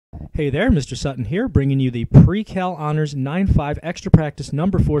Hey there, Mr. Sutton here, bringing you the Pre-Cal Honors 9.5 Extra Practice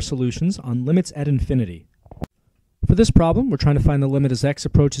Number 4 solutions on limits at infinity. For this problem, we're trying to find the limit as x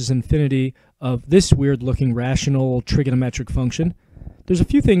approaches infinity of this weird-looking rational trigonometric function. There's a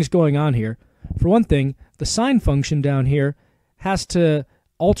few things going on here. For one thing, the sine function down here has to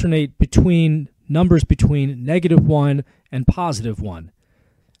alternate between numbers between -1 and +1.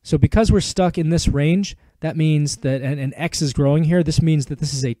 So because we're stuck in this range, that means that, and x is growing here, this means that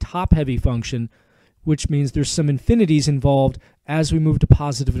this is a top-heavy function, which means there's some infinities involved as we move to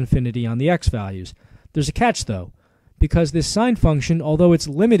positive infinity on the x values. There's a catch, though, because this sine function, although it's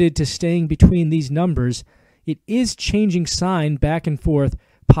limited to staying between these numbers, it is changing sign back and forth,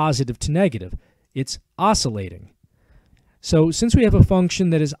 positive to negative. It's oscillating. So since we have a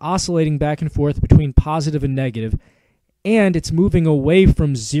function that is oscillating back and forth between positive and negative, and it's moving away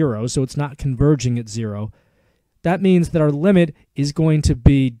from 0, so it's not converging at 0, that means that our limit is going to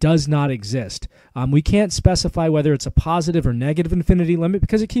be does not exist. We can't specify whether it's a positive or negative infinity limit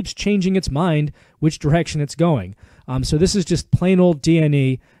because it keeps changing its mind which direction it's going. So this is just plain old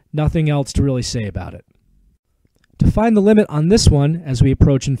DNE, nothing else to really say about it. To find the limit on this one as we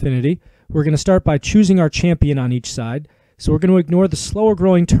approach infinity, we're going to start by choosing our champion on each side. So we're going to ignore the slower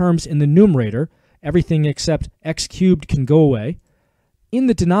growing terms in the numerator. Everything except x cubed can go away. In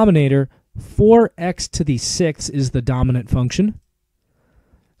the denominator, 4x to the 6th is the dominant function.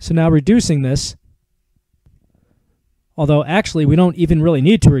 So now reducing this, although actually we don't even really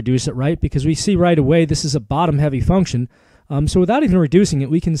need to reduce it, right? Because we see right away this is a bottom-heavy function. So without even reducing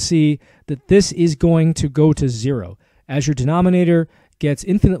it, we can see that this is going to go to 0. As your denominator gets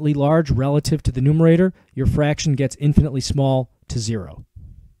infinitely large relative to the numerator, your fraction gets infinitely small to 0.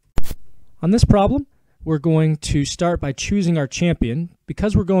 On this problem, we're going to start by choosing our champion.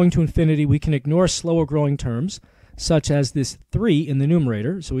 Because we're going to infinity, we can ignore slower growing terms, such as this 3 in the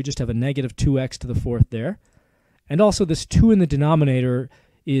numerator, so we just have a -2x to the 4th there. And also this 2 in the denominator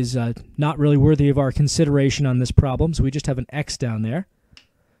is not really worthy of our consideration on this problem, so we just have an x down there.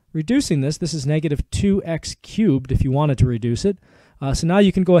 Reducing this, this is -2x cubed if you wanted to reduce it. So now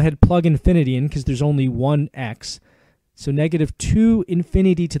you can go ahead and plug infinity in because there's only one x. So -2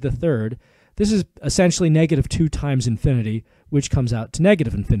 infinity to the 3rd. This is essentially -2 times infinity, which comes out to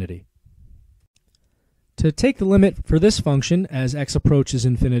negative infinity. To take the limit for this function as x approaches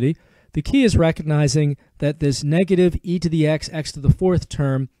infinity, the key is recognizing that this negative e to the x, x to the 4th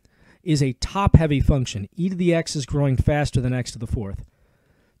term is a top-heavy function. E to the x is growing faster than x to the 4th.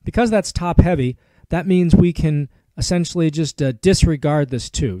 Because that's top-heavy, that means we can essentially just disregard this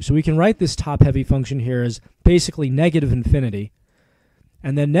 2. So we can write this top-heavy function here as basically negative infinity.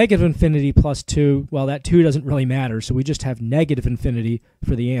 And then negative infinity plus 2, well, that 2 doesn't really matter, so we just have negative infinity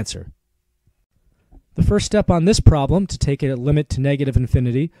for the answer. The first step on this problem, to take a limit to negative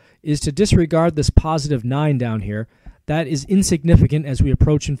infinity, is to disregard this positive 9 down here. That is insignificant as we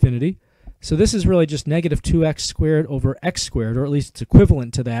approach infinity. So this is really just -2x squared over x squared, or at least it's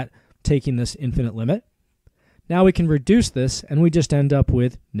equivalent to that, taking this infinite limit. Now we can reduce this, and we just end up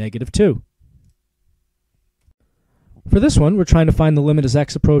with -2. For this one, we're trying to find the limit as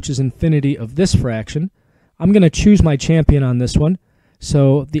x approaches infinity of this fraction. I'm going to choose my champion on this one.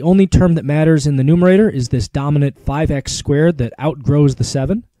 So the only term that matters in the numerator is this dominant 5x squared that outgrows the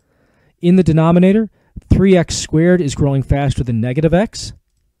 7. In the denominator, 3x squared is growing faster than -x.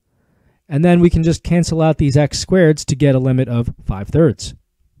 And then we can just cancel out these x squareds to get a limit of 5/3.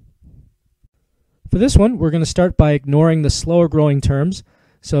 For this one, we're going to start by ignoring the slower growing terms.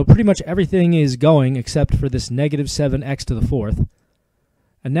 So pretty much everything is going except for this -7x to the 4th.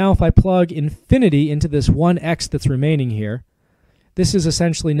 And now if I plug infinity into this 1x that's remaining here, this is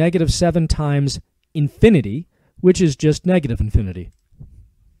essentially -7 times infinity, which is just negative infinity.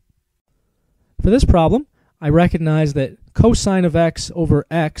 For this problem, I recognize that cosine of x over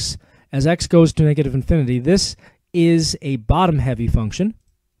x, as x goes to negative infinity, this is a bottom-heavy function,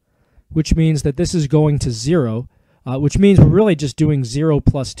 which means that this is going to 0, which means we're really just doing 0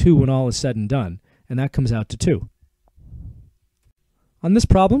 plus 2 when all is said and done, and that comes out to 2. On this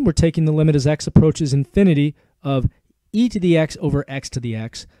problem, we're taking the limit as x approaches infinity of e to the x over x to the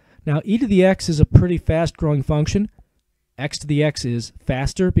x. Now, e to the x is a pretty fast-growing function. X to the x is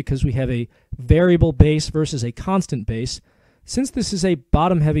faster because we have a variable base versus a constant base. Since this is a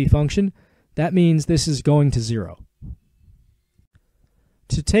bottom-heavy function, that means this is going to 0.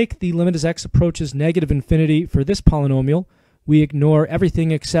 To take the limit as x approaches negative infinity for this polynomial, we ignore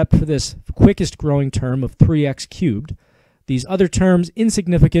everything except for this quickest growing term of 3x cubed. These other terms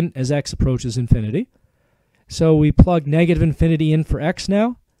insignificant as x approaches infinity. So we plug negative infinity in for x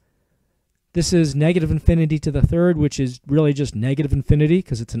now. This is negative infinity to the third, which is really just negative infinity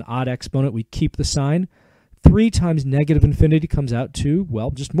because it's an odd exponent. We keep the sign. 3 times negative infinity comes out to,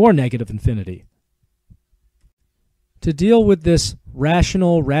 well, just more negative infinity. To deal with this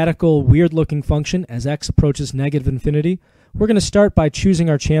rational, radical, weird-looking function as x approaches negative infinity, we're going to start by choosing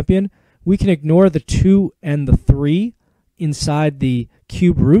our champion. We can ignore the 2 and the 3 inside the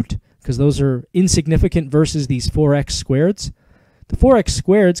cube root because those are insignificant versus these 4x squareds. The 4x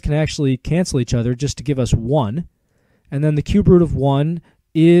squareds can actually cancel each other just to give us 1. And then the cube root of 1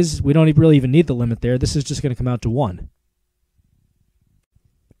 is, we don't really even need the limit there. This is just going to come out to 1.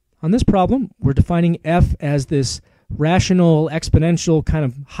 On this problem, we're defining f as this rational exponential kind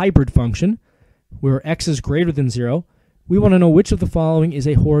of hybrid function where x is greater than 0. We want to know which of the following is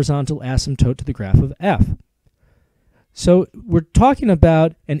a horizontal asymptote to the graph of f. So we're talking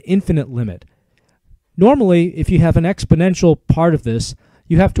about an infinite limit. Normally, if you have an exponential part of this,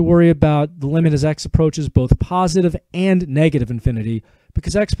 you have to worry about the limit as x approaches both positive and negative infinity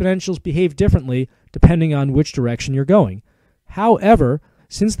because exponentials behave differently depending on which direction you're going. However,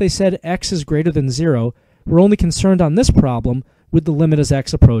 since they said x is greater than 0, we're only concerned on this problem with the limit as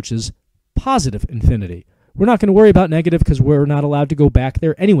x approaches positive infinity. We're not going to worry about negative because we're not allowed to go back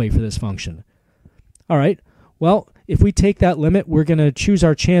there anyway for this function. All right, well, if we take that limit, we're going to choose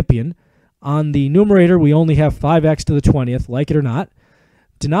our champion. On the numerator, we only have 5x to the 20th, like it or not.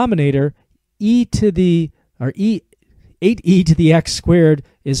 Denominator, 8e to the x squared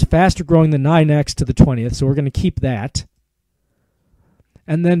is faster growing than 9x to the 20th, so we're going to keep that.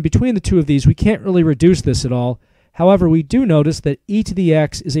 And then between the two of these, we can't really reduce this at all. However, we do notice that e to the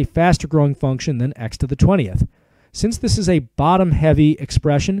x is a faster growing function than x to the 20th. Since this is a bottom-heavy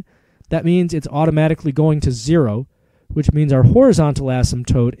expression, that means it's automatically going to 0, which means our horizontal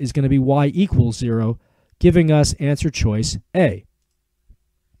asymptote is going to be y equals 0, giving us answer choice A.